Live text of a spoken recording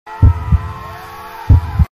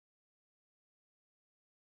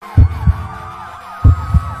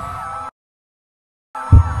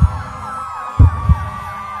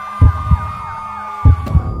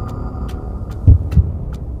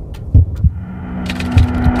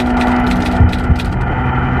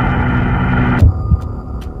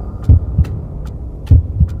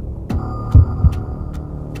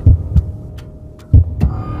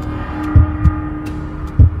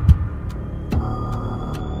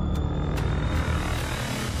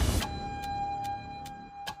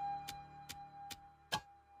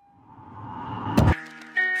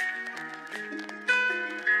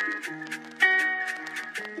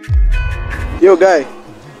Yo, guy.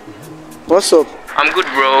 What's up? I'm good,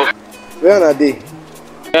 bro. Where are they?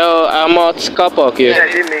 Well, I'm at car park here.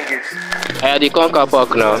 Yeah, they make it. They come car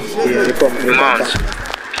park now. Yeah, they come. Mount.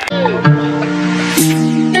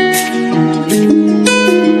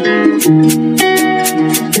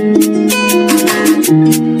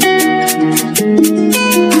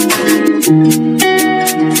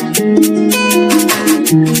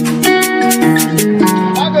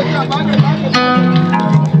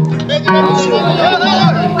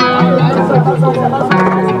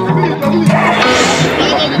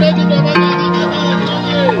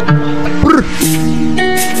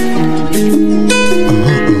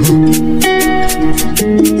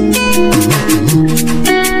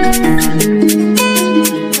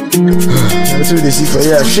 That's what they see for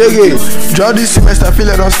here. Shaggy, draw this semester, feel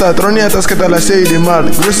it don't start. Running at us, I say they mad.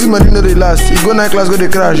 Grosses money no they last. You go night class, go they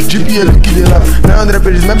crash. GPL, kill they laugh. 900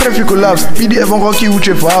 pages, my brain collapse. PDF on key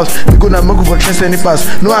uche for house. We go na moku for chance any pass.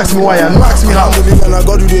 No ask me why, no ask me how. I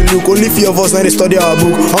got to the look. Only few of us now they study our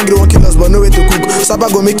book. Hungry won't kill us, but no way to cook. Saba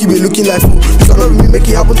go make you be looking like food. You cannot me make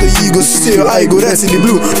it happen to you. Go see your eye, go rest in the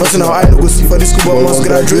blue. Nothing how I go see for this school, but must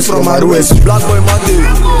graduate from RSU. Blaqboymatté,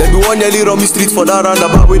 they be one nearly run me street for that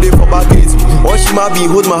roundabout where they for back gate. Once she might be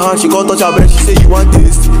hold my hand, she can't touch her breast. She say you want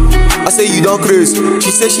taste. I say you don't craze.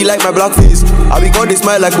 She say she like my black face. I be gone they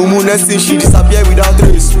smile like Mumu. Next thing she disappear without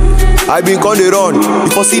trace. I been gone they run.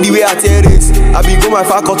 If I see the way I tear race, I be go my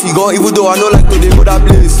faculty gone. Even though I know like to they go that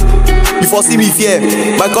place. If I see me fear,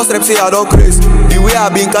 my cost rep say I don't craze. The way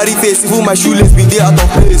I been carry face, even my shoelace been there out of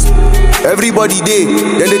place. Everybody day,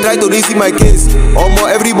 then they try to raise my case.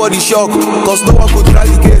 Almost everybody shock, cause no one could try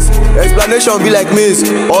the case. Explanation be like maze,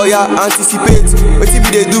 oh yeah, anticipate. But if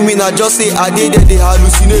they do me, now just say I did, then they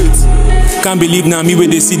hallucinate. Can't believe now me where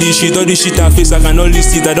they see this shit. All this shit I face, I cannot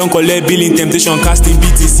list it. I don't collect billing, temptation, casting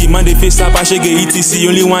BTC. Man, they face up, I shake ETC.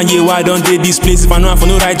 Only 1 year, why don't they this place? If I know I'm for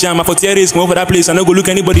no right jam, I for tear risk, come over that place. I no go look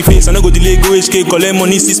anybody face, I no go delay, go HK, collect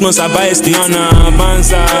money 6 months, I buy Stiana,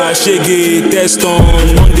 Banza, Shege, test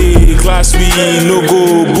on Monday, class we, no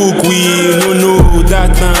go, book we, no,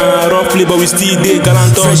 that rough play, but we still dey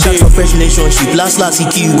gallant on fresh out of fresh relationship, last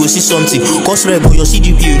you go see something. Cost rebel, your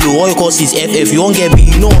CGPA low, all your cost is FF, you won't get B,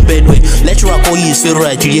 you know on bed way. Lecturer call you is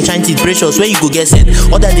favorite, you dey trying to precious, where you go get sent.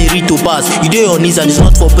 Other they read to pass, you do your knees and it's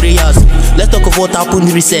not for prayers. Let's talk of what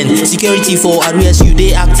happened recent. Security for RSU,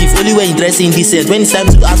 they active, only when dressing decent. When it's time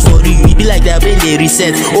to ask for you, it be like their brain they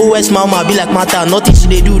reset. OS mama be like matter, nothing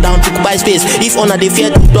should they do down to buy space. If honor they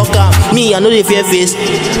fear to talk, me I know they fear face.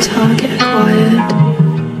 Target quiet.